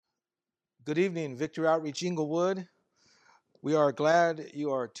Good evening, Victory Outreach Inglewood. We are glad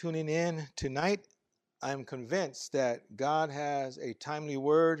you are tuning in tonight. I'm convinced that God has a timely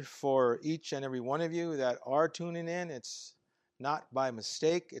word for each and every one of you that are tuning in. It's not by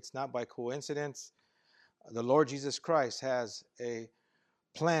mistake. It's not by coincidence. The Lord Jesus Christ has a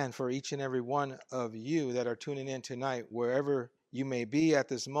plan for each and every one of you that are tuning in tonight, wherever you may be at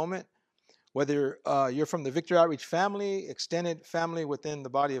this moment. Whether you're from the Victory Outreach family, extended family within the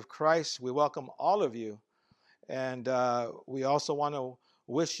body of Christ, we welcome all of you. And we also want to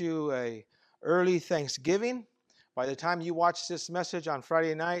wish you a early Thanksgiving. By the time you watch this message on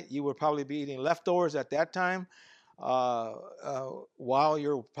Friday night, you will probably be eating leftovers at that time while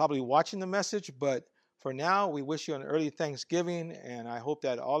you're probably watching the message. But for now, we wish you an early Thanksgiving, and I hope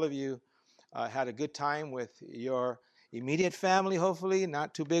that all of you had a good time with your immediate family, hopefully,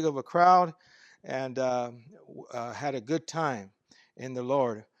 not too big of a crowd, and had a good time in the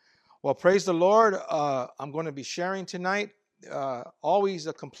Lord. Well, praise the Lord. I'm going to be sharing tonight. Always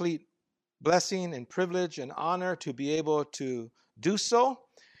a complete blessing and privilege and honor to be able to do so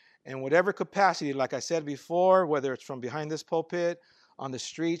in whatever capacity, like I said before, whether it's from behind this pulpit, on the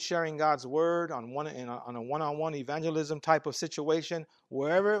street, sharing God's word, on a one-on-one evangelism type of situation,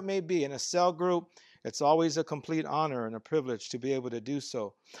 wherever it may be, in a cell group. It's always a complete honor and a privilege to be able to do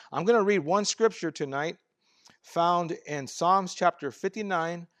so. I'm going to read one scripture tonight found in Psalms chapter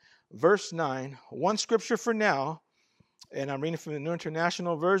 59, verse 9. One scripture for now, and I'm reading from the New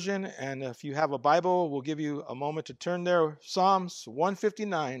International Version. And if you have a Bible, we'll give you a moment to turn there. Psalms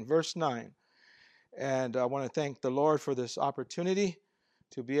 159, verse 9. And I want to thank the Lord for this opportunity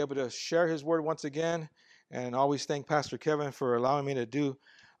to be able to share his word once again. And always thank Pastor Kevin for allowing me to do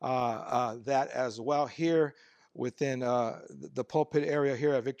that as well here within the pulpit area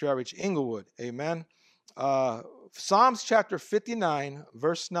here at Victory Outreach Inglewood. Amen. Psalms chapter 59,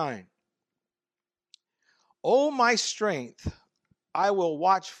 verse 9. O my strength, I will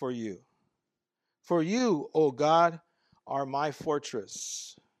watch for you. For you, O God, are my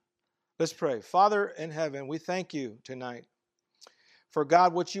fortress. Let's pray. Father in heaven, we thank you tonight for,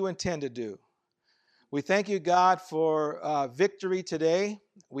 God, what you intend to do. We thank you, God, for victory today.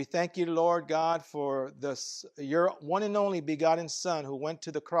 We thank you, Lord God, for your one and only begotten Son who went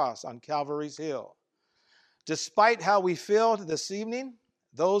to the cross on Calvary's Hill. Despite how we feel this evening,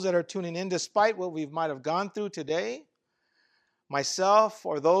 those that are tuning in, despite what we might have gone through today, myself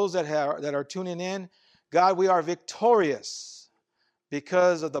or those that are tuning in, God, we are victorious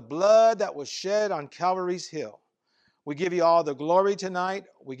because of the blood that was shed on Calvary's Hill. We give you all the glory tonight.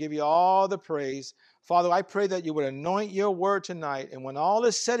 We give you all the praise. Father, I pray that you would anoint your word tonight, and when all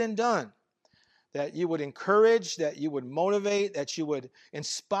is said and done, that you would encourage, that you would motivate, that you would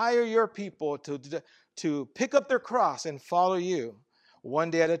inspire your people to pick up their cross and follow you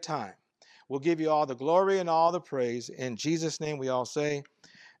one day at a time. We'll give you all the glory and all the praise. In Jesus' name we all say,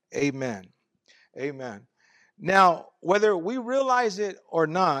 amen. Amen. Now, whether we realize it or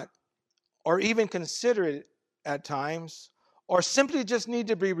not, or even consider it at times, or simply just need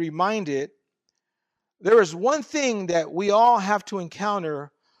to be reminded, there is one thing that we all have to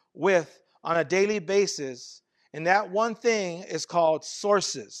encounter with on a daily basis, and that one thing is called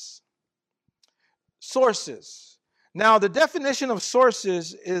sources. Sources. Now, the definition of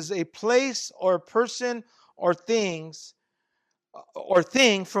sources is a place or person or thing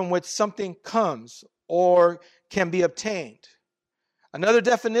from which something comes or can be obtained. Another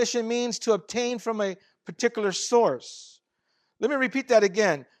definition means to obtain from a particular source. Let me repeat that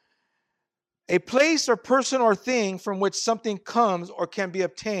again. A place or person or thing from which something comes or can be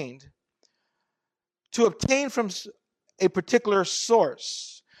obtained. To obtain from a particular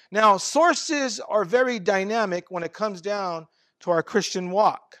source. Now, sources are very dynamic when it comes down to our Christian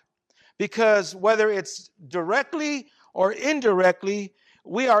walk. Because whether it's directly or indirectly,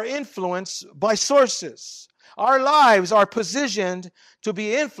 we are influenced by sources. Our lives are positioned to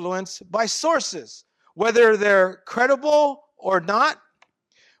be influenced by sources. Whether they're credible or not,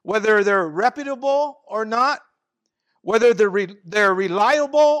 whether they're reputable or not, whether they're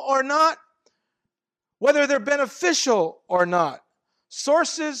reliable or not, whether they're beneficial or not.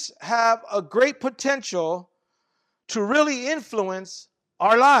 Sources have a great potential to really influence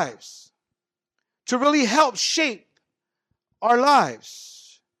our lives, to really help shape our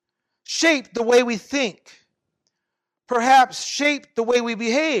lives, shape the way we think, perhaps shape the way we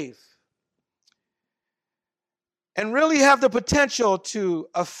behave, and really have the potential to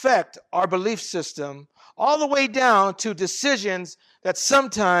affect our belief system all the way down to decisions that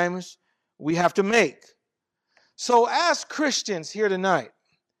sometimes we have to make. So as Christians here tonight,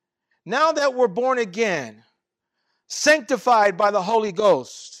 now that we're born again, sanctified by the Holy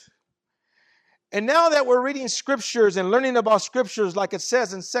Ghost, And now that we're reading scriptures and learning about scriptures, like it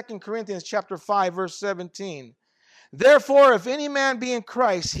says in 2 Corinthians chapter 5, verse 17, therefore, if any man be in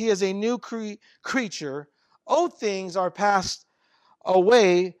Christ, he is a new creature. Old things are passed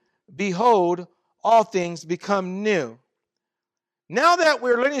away. Behold, all things become new. Now that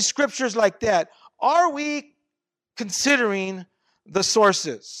we're learning scriptures like that, are we considering the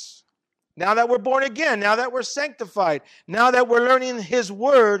sources? Now that we're born again, now that we're sanctified, now that we're learning His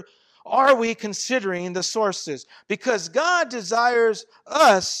Word, are we considering the sources? Because God desires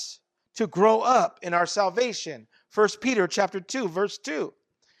us to grow up in our salvation. 1 Peter chapter 2, verse 2.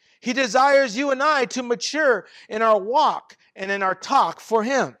 He desires you and I to mature in our walk and in our talk for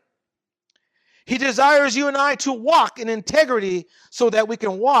Him. He desires you and I to walk in integrity so that we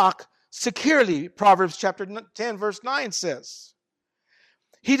can walk securely, Proverbs chapter 10, verse 9 says.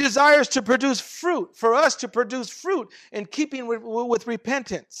 He desires to produce fruit, for us to produce fruit in keeping with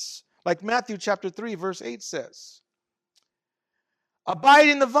repentance, like Matthew chapter 3, verse 8 says. Abide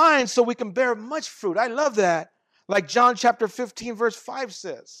in the vine so we can bear much fruit. I love that, like John chapter 15, verse 5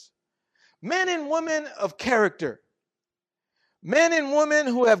 says. Men and women of character, men and women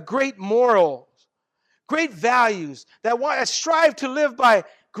who have great morals, great values, that strive to live by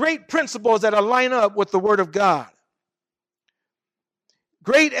great principles that align up with the Word of God.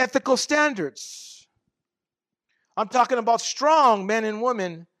 Great ethical standards. I'm talking about strong men and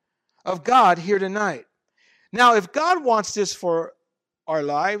women of God here tonight. Now, if God wants this for our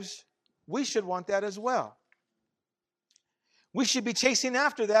lives, we should want that as well. We should be chasing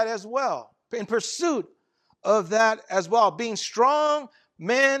after that as well, in pursuit of that as well, being strong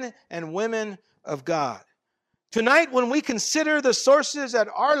men and women of God. Tonight, when we consider the sources that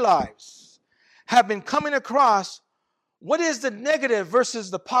our lives have been coming across, what is the negative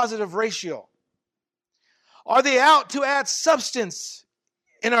versus the positive ratio? Are they out to add substance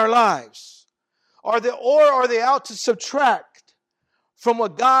in our lives? Or are they out to subtract from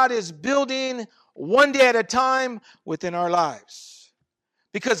what God is building one day at a time within our lives?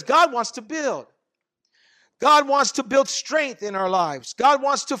 Because God wants to build. God wants to build strength in our lives. God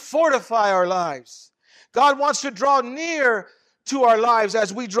wants to fortify our lives. God wants to draw near to our lives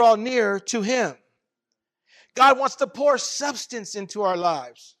as we draw near to Him. God wants to pour substance into our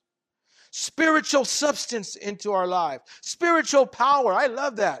lives. Spiritual substance into our life. Spiritual power. I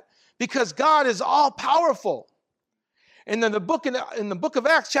love that. Because God is all powerful. And in the book of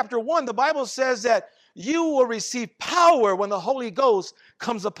Acts chapter 1, the Bible says that you will receive power when the Holy Ghost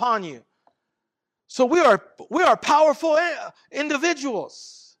comes upon you. So we are powerful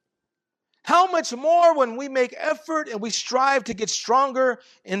individuals. How much more when we make effort and we strive to get stronger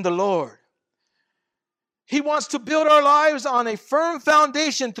in the Lord? He wants to build our lives on a firm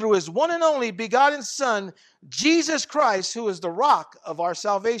foundation through His one and only begotten Son, Jesus Christ, who is the rock of our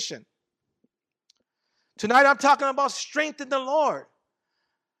salvation. Tonight I'm talking about strength in the Lord.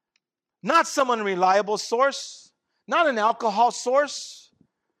 Not some unreliable source, not an alcohol source,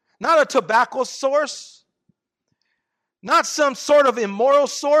 not a tobacco source, not some sort of immoral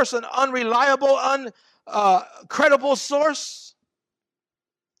source, an unreliable, uncredible source.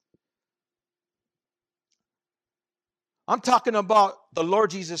 I'm talking about the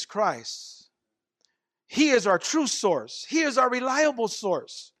Lord Jesus Christ. He is our true source. He is our reliable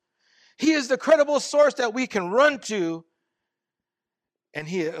source. He is the credible source that we can run to,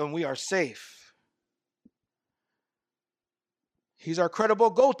 and we are safe. He's our credible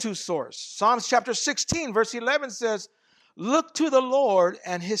go-to source. Psalms chapter 16, verse 11 says, look to the Lord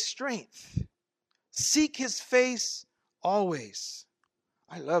and His strength. Seek His face always.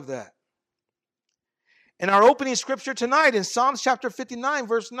 I love that. In our opening scripture tonight, in Psalms chapter 59,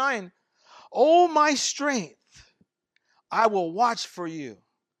 verse 9, O my strength, I will watch for you.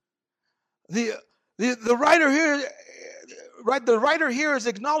 The writer here is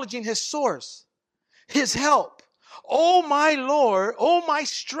acknowledging his source, his help. Oh my Lord, oh my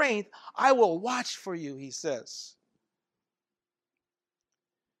strength, I will watch for you, he says.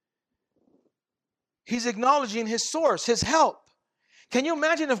 He's acknowledging his source, his help. Can you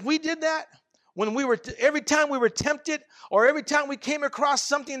imagine if we did that? When every time we were tempted, or every time we came across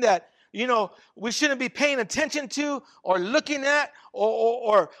something that, we shouldn't be paying attention to, or looking at,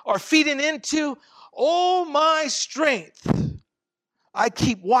 or feeding into. Oh, my strength, I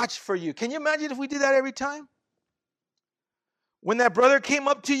keep watch for you. Can you imagine if we did that every time? When that brother came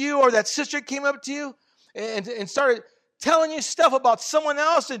up to you, or that sister came up to you, and started telling you stuff about someone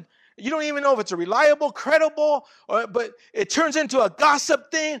else, and you don't even know if it's a reliable, credible, but it turns into a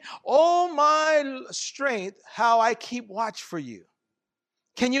gossip thing. Oh, my strength, how I keep watch for you.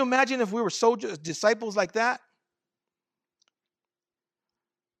 Can you imagine if we were disciples like that?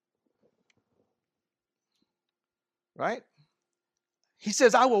 Right? He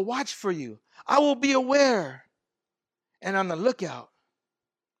says, I will watch for you. I will be aware and on the lookout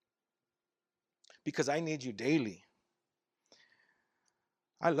because I need you daily.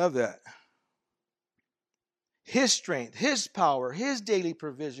 I love that. His strength, his power, his daily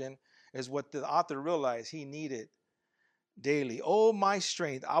provision is what the author realized he needed daily. Oh, my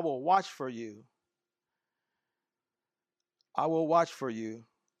strength, I will watch for you. I will watch for you.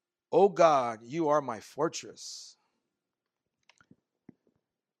 Oh God, you are my fortress.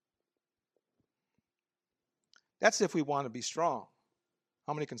 That's if we want to be strong.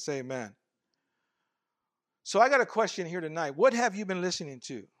 How many can say amen? So I got a question here tonight. What have you been listening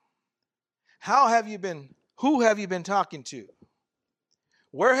to? How have you been? Who have you been talking to?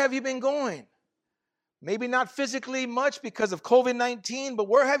 Where have you been going? Maybe not physically much because of COVID-19, but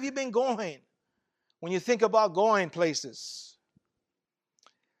where have you been going when you think about going places?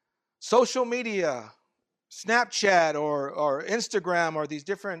 Social media, Snapchat or Instagram or these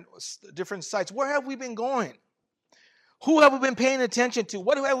different sites. Where have we been going? Who have we been paying attention to?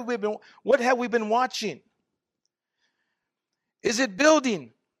 What have we been watching? Is it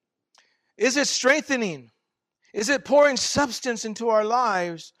building? Is it strengthening? Is it pouring substance into our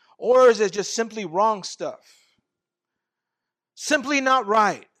lives? Or is it just simply wrong stuff? Simply not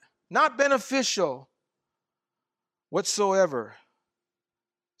right, not beneficial whatsoever.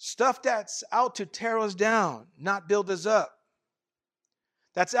 Stuff that's out to tear us down, not build us up.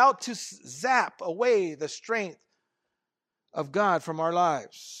 That's out to zap away the strength of God from our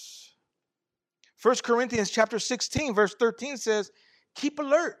lives. 1 Corinthians chapter 16, verse 13 says, keep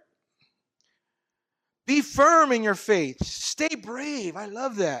alert. Be firm in your faith. Stay brave. I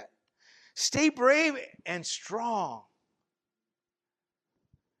love that. Stay brave and strong.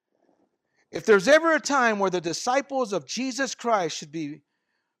 If there's ever a time where the disciples of Jesus Christ should be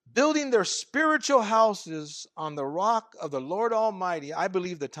building their spiritual houses on the rock of the Lord Almighty, I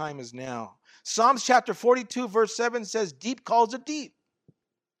believe the time is now. Psalms chapter 42, verse 7 says, deep calls to deep.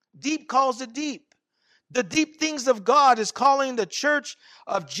 Deep calls to deep. The deep things of God is calling the church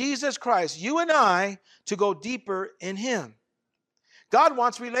of Jesus Christ, you and I, to go deeper in Him. God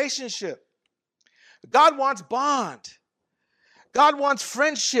wants relationship. God wants bond. God wants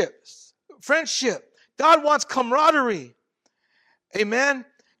friendship. God wants camaraderie. Amen.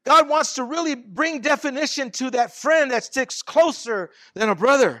 God wants to really bring definition to that friend that sticks closer than a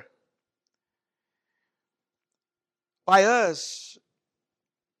brother. By us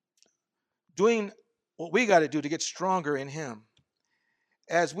doing what we got to do to get stronger in Him.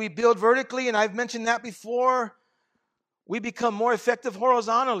 As we build vertically, and I've mentioned that before, we become more effective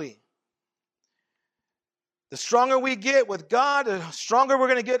horizontally. The stronger we get with God, the stronger we're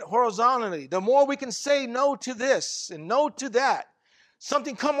going to get horizontally. The more we can say no to this and no to that.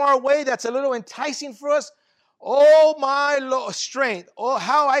 Something come our way that's a little enticing for us. Oh, my Lord, strength. Oh,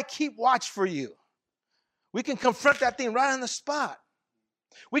 how I keep watch for you. We can confront that thing right on the spot.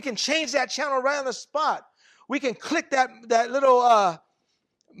 We can change that channel right on the spot. We can click that little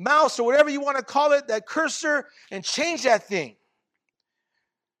mouse or whatever you want to call it, that cursor, and change that thing.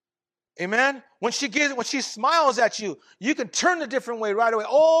 Amen. When she smiles at you, you can turn a different way right away.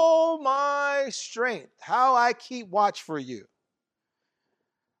 Oh, my strength, how I keep watch for you.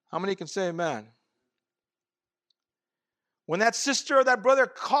 How many can say amen? When that sister or that brother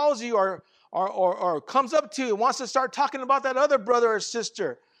calls you or comes up to you and wants to start talking about that other brother or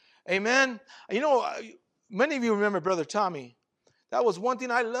sister, amen. You know, many of you remember Brother Tommy. That was one thing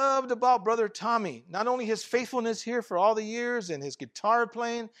I loved about Brother Tommy. Not only his faithfulness here for all the years and his guitar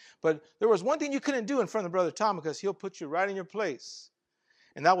playing, but there was one thing you couldn't do in front of Brother Tommy because he'll put you right in your place.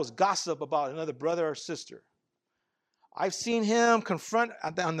 And that was gossip about another brother or sister. I've seen him confront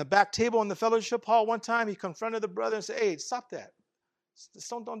on the back table in the fellowship hall one time. He confronted the brother and said, hey, stop that.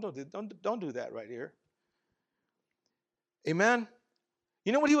 Don't do that right here. Amen.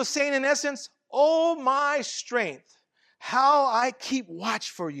 You know what he was saying in essence? Oh, my strength, how I keep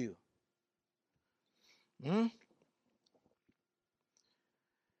watch for you.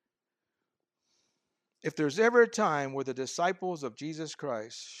 If there's ever a time where the disciples of Jesus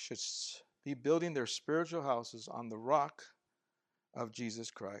Christ should be building their spiritual houses on the rock of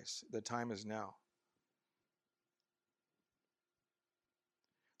Jesus Christ, the time is now.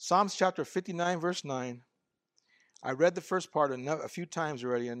 Psalms chapter 59, verse 9. I read the first part a few times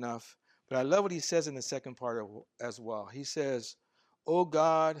already enough, but I love what he says in the second part as well. He says, "O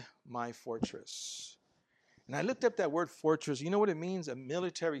God, my fortress." And I looked up that word fortress. You know what it means? A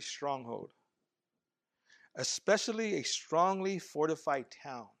military stronghold. Especially a strongly fortified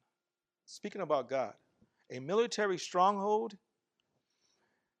town. Speaking about God, a military stronghold,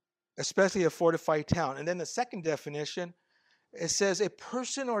 especially a fortified town. And then the second definition, it says a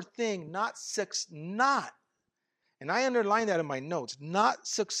person or thing not, and I underline that in my notes, not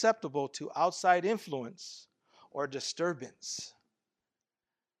susceptible to outside influence or disturbance.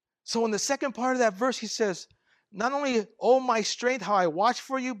 So in the second part of that verse, he says, not only, oh my strength, how I watch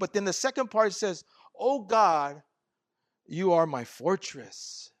for you, but then the second part says, oh God, you are my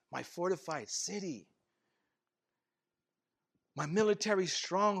fortress, my fortified city, my military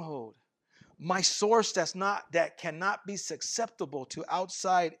stronghold, my source that cannot be susceptible to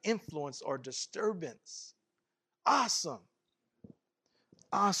outside influence or disturbance. Awesome.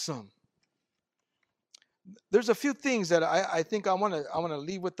 Awesome. There's a few things that I think I want to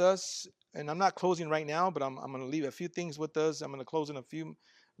leave with us, and I'm not closing right now, but I'm going to leave a few things with us. I'm going to close in a few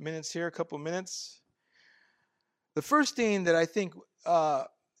minutes here, a couple of minutes. The first thing that I think,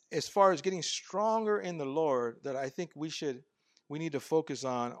 as far as getting stronger in the Lord, that I think we need to focus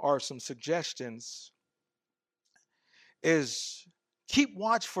on are some suggestions. Is keep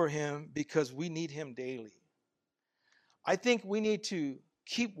watch for him because we need him daily. I think we need to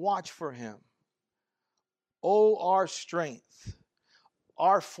keep watch for him. Oh, our strength,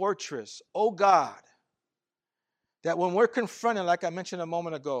 our fortress, oh God, that when we're confronted, like I mentioned a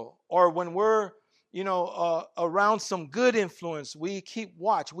moment ago, or when we're, around some good influence, we keep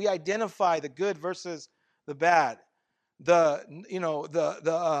watch. We identify the good versus the bad. That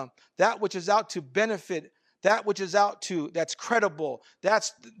which is out to benefit, that which is out to, that's credible,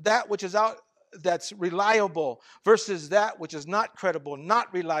 that's that which is out, that's reliable versus that which is not credible,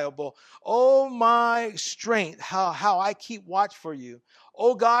 not reliable. Oh, my strength, how I keep watch for you.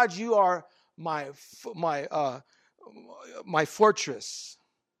 Oh God, you are my fortress.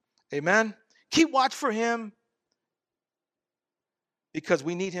 Amen. Keep watch for him because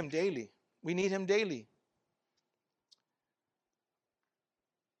we need him daily. We need him daily.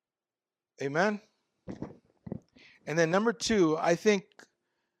 Amen. And then number two, I think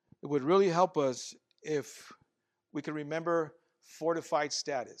it would really help us if we could remember fortified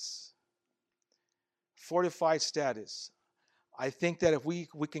status. Fortified status. I think that if we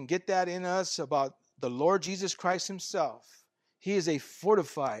can get that in us about the Lord Jesus Christ himself, he is a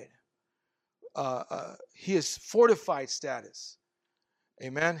fortified, he is fortified status.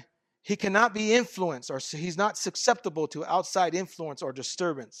 Amen. He cannot be influenced, or he's not susceptible to outside influence or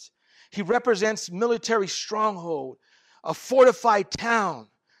disturbance. He represents military stronghold, a fortified town,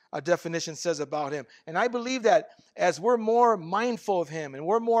 a definition says about him. And I believe that as we're more mindful of him and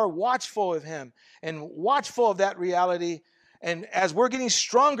we're more watchful of him and watchful of that reality, and as we're getting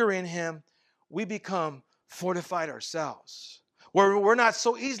stronger in him, we become fortified ourselves. We're not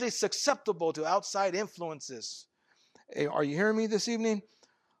so easily susceptible to outside influences. Are you hearing me this evening?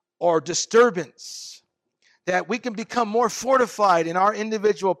 Or disturbance. That we can become more fortified in our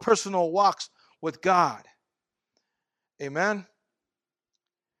individual personal walks with God. Amen.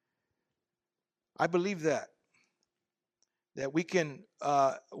 I believe that we can,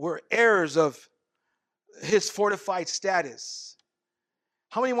 we're heirs of his fortified status.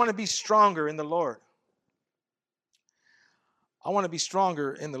 How many want to be stronger in the Lord? I want to be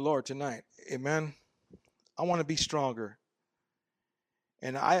stronger in the Lord tonight. Amen. I want to be stronger.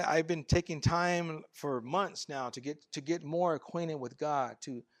 And I've been taking time for months now to get more acquainted with God,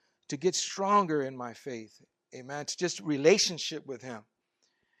 to get stronger in my faith. Amen. To just relationship with him.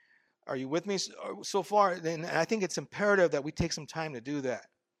 Are you with me so far? And I think it's imperative that we take some time to do that.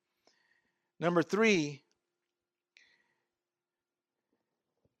 Number three,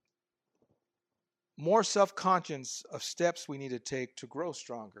 more self-conscious of steps we need to take to grow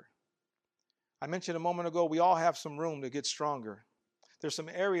stronger. I mentioned a moment ago, we all have some room to get stronger. There's some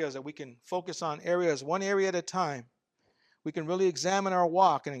areas that we can focus on, one area at a time. We can really examine our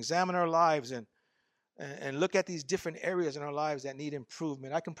walk and examine our lives and look at these different areas in our lives that need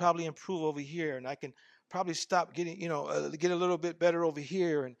improvement. I can probably improve over here, and I can probably stop getting, get a little bit better over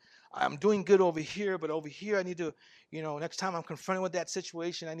here. And I'm doing good over here, but over here I need to, next time I'm confronted with that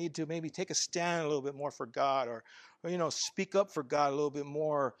situation, I need to maybe take a stand a little bit more for God, or speak up for God a little bit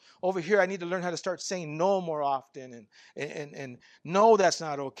more. Over here, I need to learn how to start saying no more often, and no, that's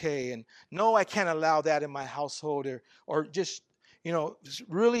not okay, and no, I can't allow that in my household, or just,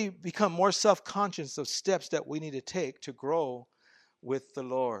 really become more self-conscious of steps that we need to take to grow with the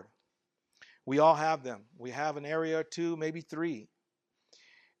Lord. We all have them. We have an area or two, maybe three.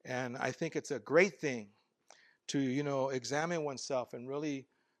 And I think it's a great thing to, examine oneself and really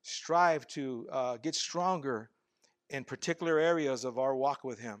strive to get stronger in particular areas of our walk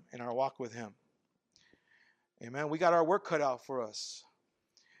with him, Amen. We got our work cut out for us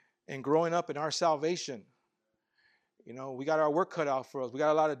in growing up in our salvation. You know, we got our work cut out for us. We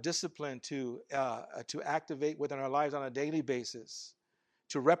got a lot of discipline to activate within our lives on a daily basis,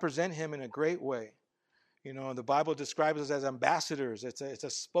 to represent him in a great way. You know, the Bible describes us as ambassadors. It's a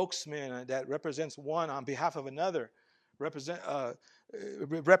spokesman that represents one on behalf of another, represents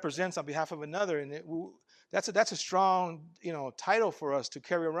on behalf of another, and that's a strong, you know, title for us to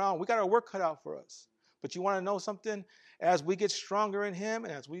carry around. We got our work cut out for us. But you want to know something? As we get stronger in him,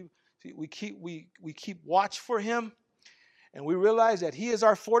 and as we keep watch for him, and we realize that he is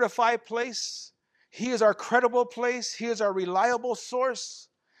our fortified place, he is our credible place, he is our reliable source.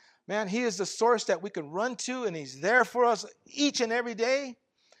 Man, he is the source that we can run to, and he's there for us each and every day.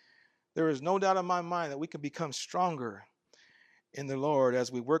 There is no doubt in my mind that we can become stronger in the Lord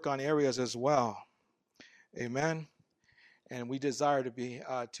as we work on areas as well. Amen. And we desire to be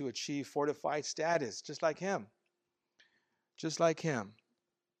to achieve fortified status, just like him. Just like him.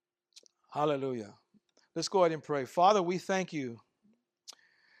 Hallelujah. Let's go ahead and pray. Father, we thank you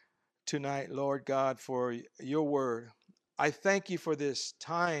tonight, Lord God, for your word. I thank you for this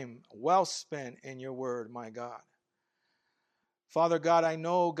time well spent in your word, my God. Father God, I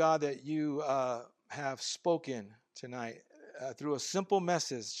know, God, that you have spoken tonight through a simple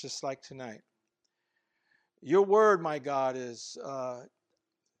message just like tonight. Your word, my God, is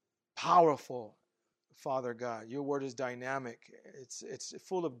powerful, Father God. Your word is dynamic. It's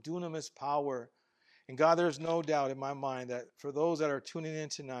full of dunamis power. And God, there's no doubt in my mind that for those that are tuning in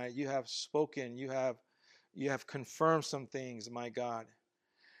tonight, you have spoken, you have confirmed some things, my God.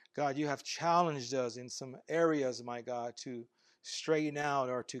 God, you have challenged us in some areas, my God, to straighten out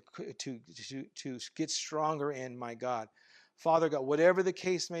or to get stronger in, my God. Father God, whatever the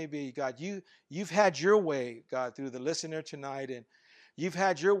case may be, God, you've had your way, God, through the listener tonight, and you've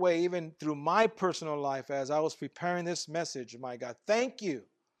had your way even through my personal life as I was preparing this message, my God. Thank you.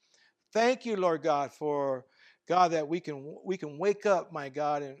 Thank you, Lord God, for God that we can wake up, my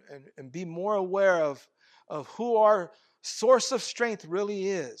God, and be more aware of who our source of strength really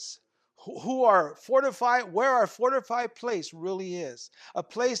is, who our fortified, where our fortified place really is, a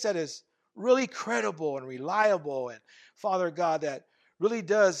place that is really credible and reliable, and Father God, that really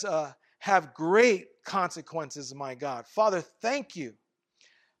does have great consequences, my God. Father, thank you.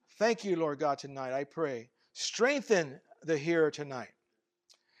 Thank you, Lord God, tonight, I pray. Strengthen the hearer tonight.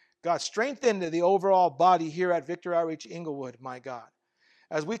 God, strengthen the overall body here at Victory Outreach Inglewood, my God.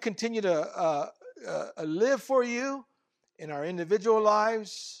 As we continue to live for you in our individual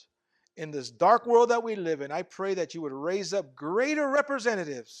lives, in this dark world that we live in, I pray that you would raise up greater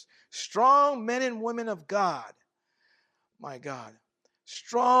representatives, strong men and women of God, my God.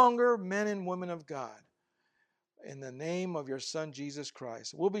 Stronger men and women of God. In the name of your Son, Jesus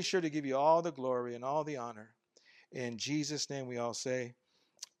Christ. We'll be sure to give you all the glory and all the honor. In Jesus' name we all say,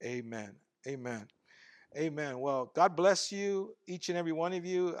 amen. Amen. Amen. Well, God bless you, each and every one of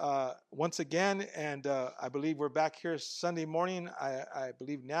you, once again. And I believe we're back here Sunday morning. I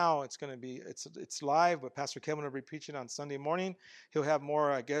believe now it's going to be, it's live, but Pastor Kevin will be preaching on Sunday morning. He'll have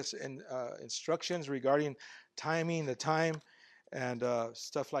more, I guess, instructions regarding timing, the time, and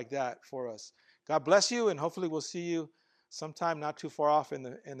stuff like that for us. God bless you, and hopefully we'll see you sometime not too far off in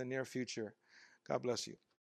the near future. God bless you.